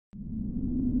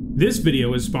This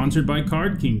video is sponsored by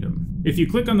Card Kingdom. If you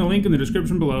click on the link in the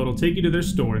description below, it'll take you to their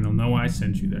store and they'll know I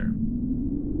sent you there.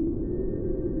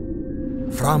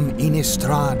 From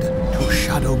Innistrad to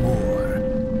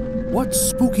Shadowmoor, what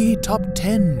spooky top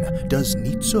 10 does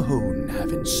Nitsuhone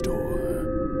have in store?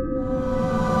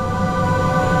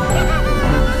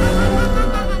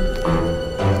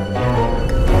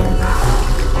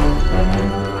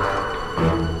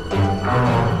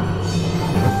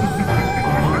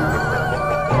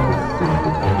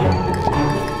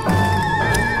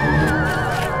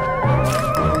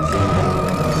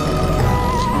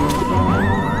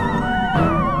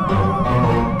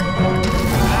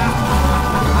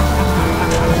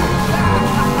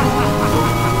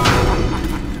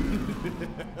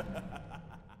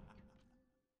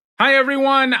 Hi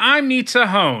everyone, I'm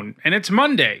Nitsuhone, and it's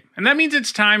Monday, and that means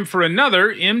it's time for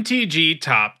another MTG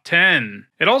Top 10.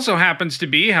 It also happens to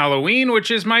be Halloween, which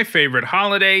is my favorite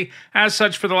holiday. As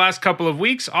such, for the last couple of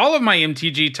weeks, all of my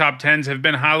MTG Top 10s have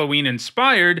been Halloween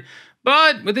inspired,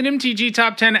 but with an MTG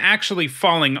Top 10 actually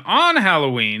falling on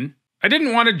Halloween, I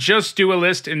didn't want to just do a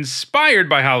list inspired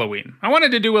by Halloween. I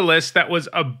wanted to do a list that was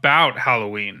about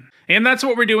Halloween. And that's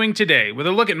what we're doing today, with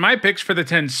a look at my picks for the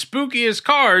 10 spookiest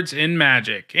cards in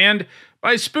Magic. And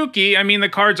by spooky, I mean the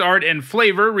card's art and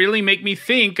flavor really make me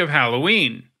think of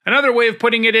Halloween. Another way of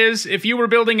putting it is, if you were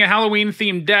building a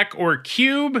Halloween-themed deck or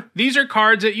cube, these are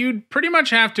cards that you'd pretty much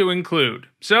have to include.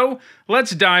 So,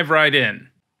 let's dive right in.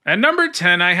 At number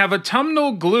 10, I have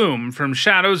Autumnal Gloom from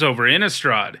Shadows over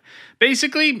Innistrad.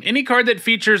 Basically, any card that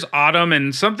features autumn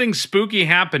and something spooky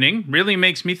happening really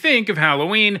makes me think of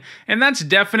Halloween, and that's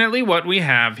definitely what we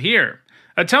have here.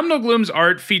 Autumnal Gloom's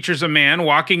art features a man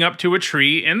walking up to a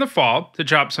tree in the fall to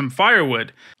chop some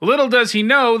firewood. Little does he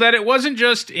know that it wasn't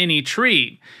just any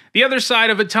tree. The other side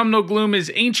of Autumnal Gloom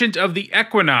is Ancient of the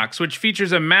Equinox, which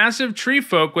features a massive tree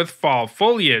folk with fall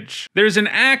foliage. There's an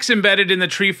axe embedded in the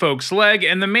tree folk's leg,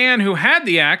 and the man who had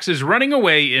the axe is running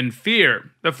away in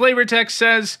fear. The flavor text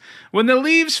says, "When the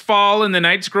leaves fall and the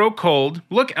nights grow cold,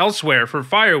 look elsewhere for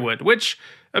firewood," which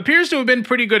appears to have been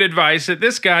pretty good advice that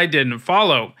this guy didn't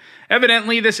follow.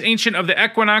 Evidently, this Ancient of the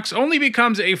Equinox only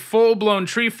becomes a full-blown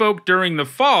tree folk during the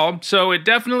fall, so it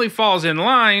definitely falls in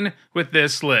line with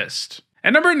this list.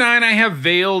 At number 9, I have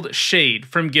Veiled Shade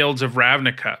from Guilds of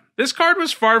Ravnica. This card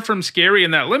was far from scary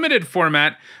in that limited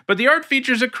format, but the art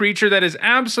features a creature that is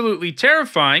absolutely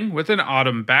terrifying with an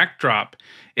autumn backdrop.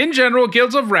 In general,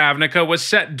 Guilds of Ravnica was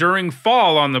set during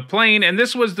fall on the plane, and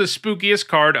this was the spookiest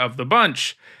card of the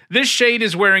bunch. This shade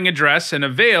is wearing a dress and a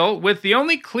veil, with the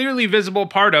only clearly visible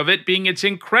part of it being its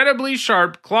incredibly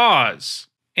sharp claws.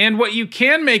 And what you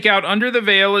can make out under the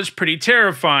veil is pretty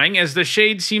terrifying, as the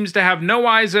shade seems to have no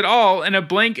eyes at all and a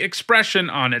blank expression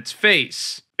on its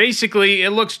face. Basically, it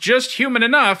looks just human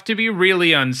enough to be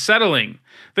really unsettling.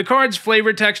 The card's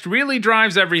flavor text really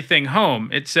drives everything home.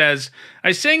 It says,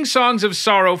 "I sing songs of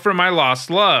sorrow for my lost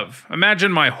love.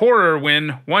 Imagine my horror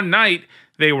when, one night,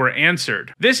 they were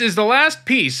answered." This is the last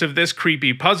piece of this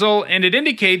creepy puzzle, and it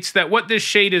indicates that what this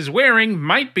shade is wearing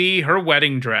might be her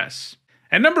wedding dress.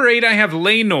 At number 8, I have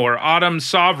Lenore, Autumn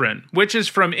Sovereign, which is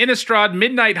from Innistrad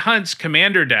Midnight Hunt's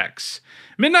Commander decks.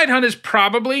 Midnight Hunt is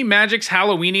probably Magic's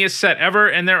Halloweeniest set ever,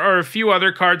 and there are a few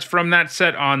other cards from that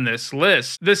set on this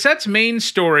list. The set's main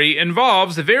story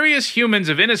involves the various humans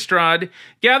of Innistrad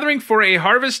gathering for a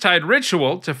Harvesttide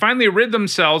ritual to finally rid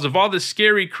themselves of all the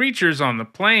scary creatures on the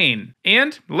plane.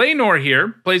 And Lenore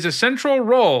here plays a central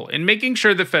role in making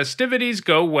sure the festivities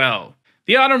go well.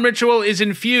 The autumn ritual is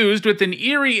infused with an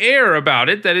eerie air about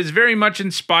it that is very much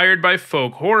inspired by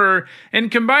folk horror,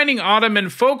 and combining autumn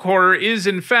and folk horror is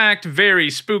in fact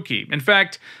very spooky. In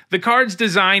fact, the card's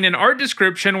design and art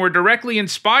description were directly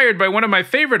inspired by one of my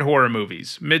favorite horror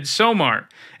movies, Midsommar.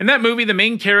 In that movie, the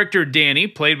main character Danny,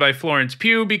 played by Florence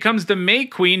Pugh, becomes the May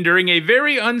Queen during a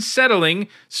very unsettling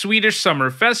Swedish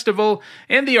summer festival,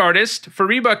 and the artist,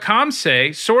 Fariba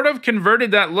Kamse, sort of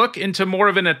converted that look into more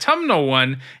of an autumnal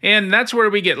one, and that's where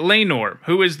we get Lenore,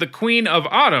 who is the Queen of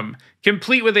Autumn,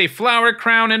 complete with a flower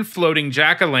crown and floating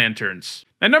jack-o'-lanterns.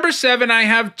 At number 7, I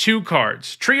have two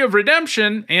cards, Tree of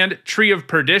Redemption and Tree of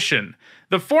Perdition.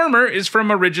 The former is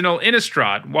from original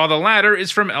Innistrad, while the latter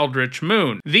is from Eldritch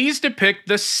Moon. These depict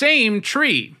the same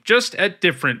tree, just at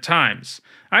different times.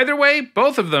 Either way,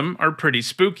 both of them are pretty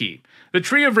spooky. The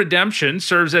Tree of Redemption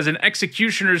serves as an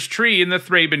executioner's tree in the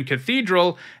Thraben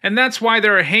Cathedral, and that's why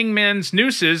there are hangman's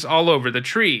nooses all over the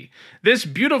tree. This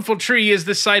beautiful tree is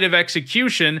the site of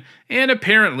execution, and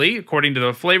apparently, according to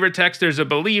the flavor text, there's a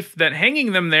belief that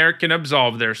hanging them there can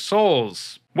absolve their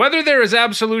souls. Whether there is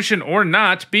absolution or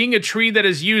not, being a tree that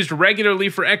is used regularly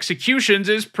for executions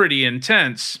is pretty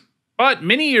intense. But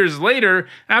many years later,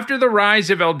 after the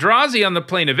rise of Eldrazi on the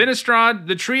plane of Innistrad,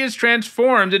 the tree is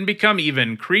transformed and become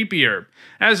even creepier.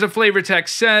 As the flavor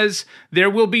text says, there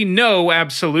will be no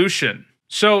absolution.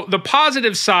 So the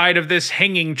positive side of this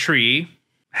hanging tree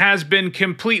has been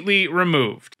completely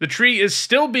removed. The tree is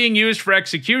still being used for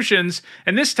executions,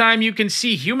 and this time you can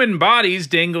see human bodies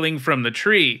dangling from the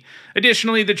tree.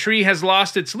 Additionally, the tree has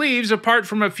lost its leaves apart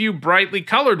from a few brightly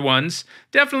colored ones,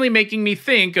 definitely making me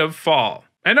think of fall.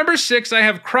 At number 6, I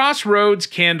have Crossroads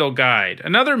Candle Guide,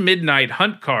 another midnight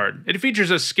hunt card. It features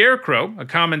a scarecrow, a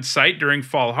common sight during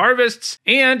fall harvests,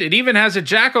 and it even has a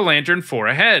jack-o'-lantern for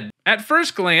a head. At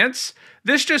first glance,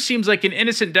 this just seems like an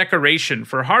innocent decoration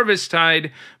for Harvesttide,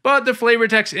 but the flavor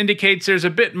text indicates there's a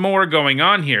bit more going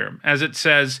on here, as it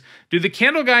says, "Do the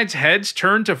candle guide's heads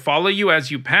turn to follow you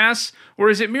as you pass, or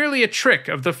is it merely a trick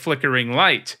of the flickering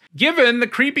light?" Given the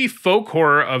creepy folk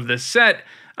horror of the set,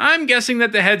 I'm guessing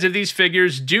that the heads of these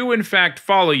figures do in fact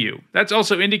follow you. That's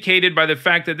also indicated by the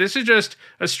fact that this is just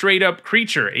a straight up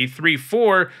creature, a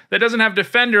 3/4, that doesn't have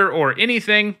defender or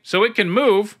anything, so it can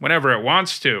move whenever it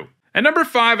wants to. At number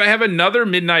 5, I have another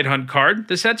Midnight Hunt card,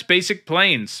 the set's Basic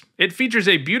Plains. It features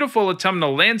a beautiful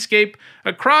autumnal landscape,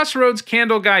 a Crossroads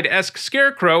Candle Guide-esque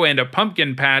scarecrow, and a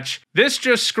pumpkin patch. This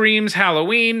just screams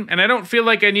Halloween, and I don't feel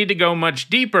like I need to go much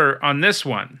deeper on this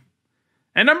one.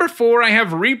 At number 4, I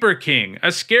have Reaper King,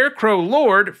 a Scarecrow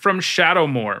Lord from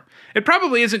Shadowmoor. It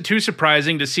probably isn't too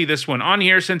surprising to see this one on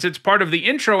here since it's part of the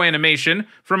intro animation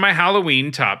from my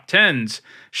Halloween top 10s.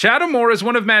 Shadowmoor is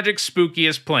one of Magic's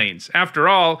spookiest planes. After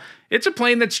all, it's a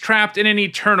plane that's trapped in an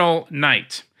eternal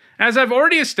night. As I've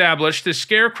already established, the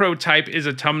Scarecrow type is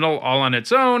autumnal all on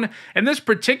its own, and this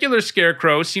particular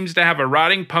Scarecrow seems to have a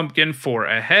rotting pumpkin for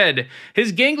a head.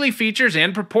 His gangly features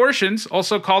and proportions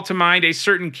also call to mind a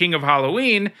certain King of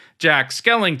Halloween, Jack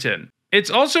Skellington. It's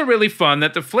also really fun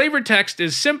that the flavor text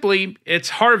is simply,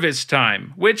 "It's harvest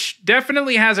time," which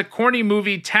definitely has a corny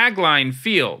movie tagline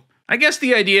feel. I guess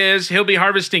the idea is he'll be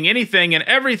harvesting anything and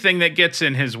everything that gets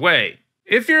in his way.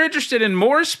 If you're interested in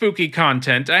more spooky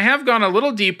content, I have gone a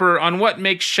little deeper on what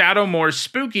makes Shadowmoor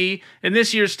spooky in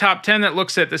this year's top 10 that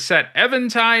looks at the set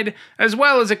Eventide, as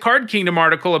well as a Card Kingdom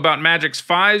article about Magic's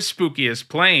 5 spookiest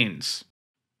planes.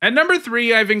 At number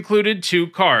 3, I've included 2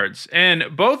 cards, and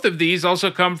both of these also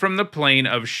come from the plane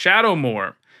of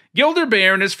Shadowmoor. Gilder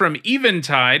Bairn is from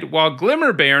Eventide, while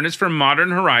Glimmer Bairn is from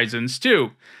Modern Horizons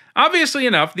 2. Obviously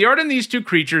enough, the art in these 2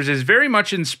 creatures is very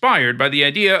much inspired by the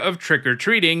idea of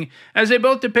trick-or-treating, as they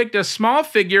both depict a small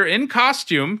figure in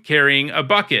costume carrying a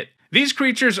bucket. These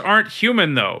creatures aren't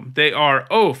human though, they are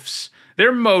oafs.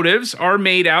 Their motives are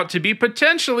made out to be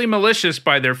potentially malicious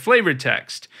by their flavor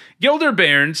text. Gilder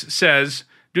Bairns says,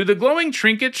 "Do the glowing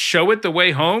trinkets show it the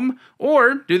way home,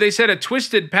 or do they set a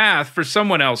twisted path for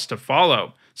someone else to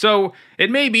follow?" So,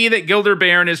 it may be that Gilder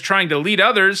Bairn is trying to lead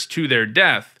others to their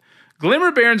death.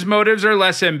 Glimmer Bairn's motives are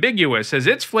less ambiguous, as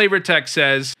its flavor text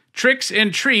says, "Tricks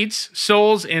and treats,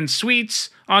 souls and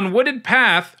sweets, on wooded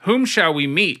path, whom shall we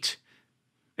meet?"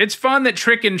 It's fun that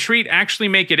trick and treat actually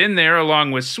make it in there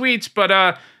along with sweets,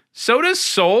 but so does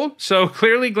soul, so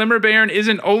clearly Glimmer Bairn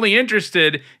isn't only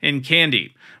interested in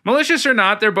candy. Malicious or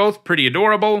not, they're both pretty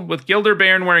adorable, with Gilder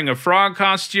Bairn wearing a frog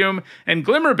costume and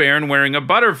Glimmer Bairn wearing a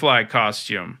butterfly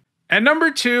costume. At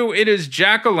number 2, it is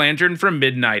Jack-o'-lantern from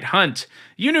Midnight Hunt.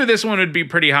 You knew this one would be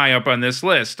pretty high up on this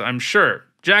list, I'm sure.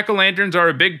 Jack-o'-lanterns are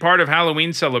a big part of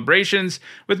Halloween celebrations,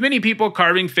 with many people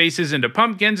carving faces into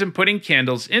pumpkins and putting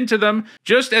candles into them,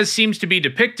 just as seems to be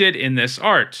depicted in this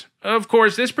art. Of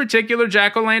course, this particular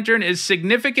jack-o'-lantern is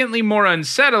significantly more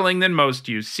unsettling than most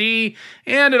you see,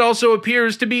 and it also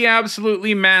appears to be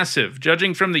absolutely massive,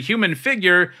 judging from the human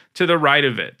figure to the right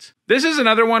of it. This is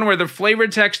another one where the flavor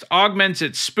text augments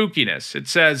its spookiness. It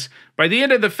says, "By the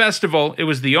end of the festival, it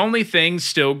was the only thing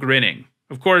still grinning."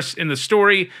 Of course, in the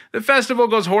story, the festival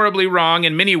goes horribly wrong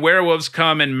and many werewolves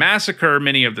come and massacre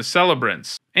many of the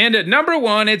celebrants. And at number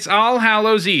 1, it's All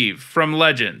Hallows Eve from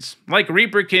Legends. Like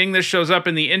Reaper King, this shows up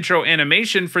in the intro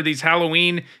animation for these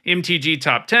Halloween MTG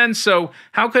top 10, so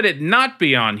how could it not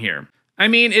be on here? I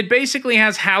mean, it basically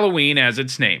has Halloween as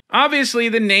its name. Obviously,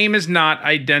 the name is not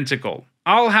identical.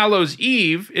 All Hallows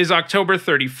Eve is October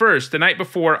 31st, the night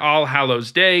before All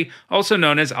Hallows Day, also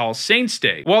known as All Saints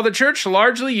Day. While the church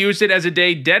largely used it as a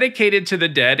day dedicated to the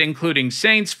dead, including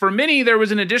saints, for many there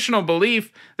was an additional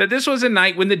belief that this was a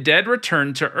night when the dead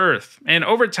returned to Earth, and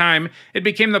over time, it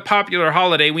became the popular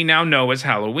holiday we now know as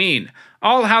Halloween.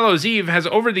 All Hallows Eve has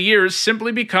over the years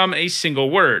simply become a single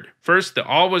word. First, the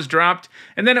all was dropped,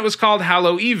 and then it was called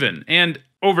Hallow Even, and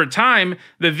Over time,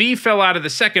 the V fell out of the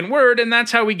second word, and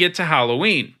that's how we get to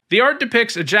Halloween. The art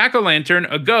depicts a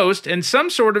jack-o'-lantern, a ghost, and some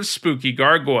sort of spooky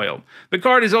gargoyle. The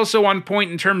card is also on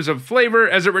point in terms of flavor,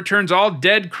 as it returns all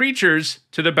dead creatures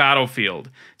to the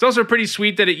battlefield. It's also pretty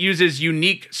sweet that it uses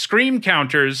unique scream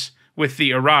counters with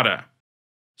the errata.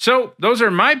 So, those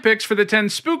are my picks for the 10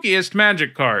 spookiest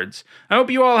Magic cards. I hope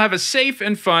you all have a safe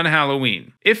and fun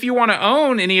Halloween. If you want to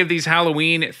own any of these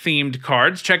Halloween-themed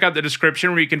cards, check out the description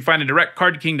where you can find a direct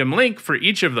Card Kingdom link for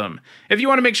each of them. If you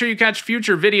want to make sure you catch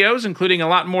future videos, including a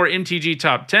lot more MTG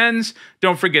Top 10s,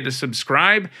 don't forget to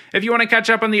subscribe. If you want to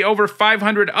catch up on the over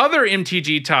 500 other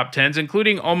MTG Top 10s,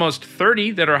 including almost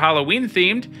 30 that are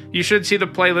Halloween-themed, you should see the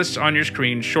playlists on your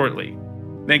screen shortly.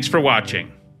 Thanks for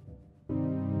watching.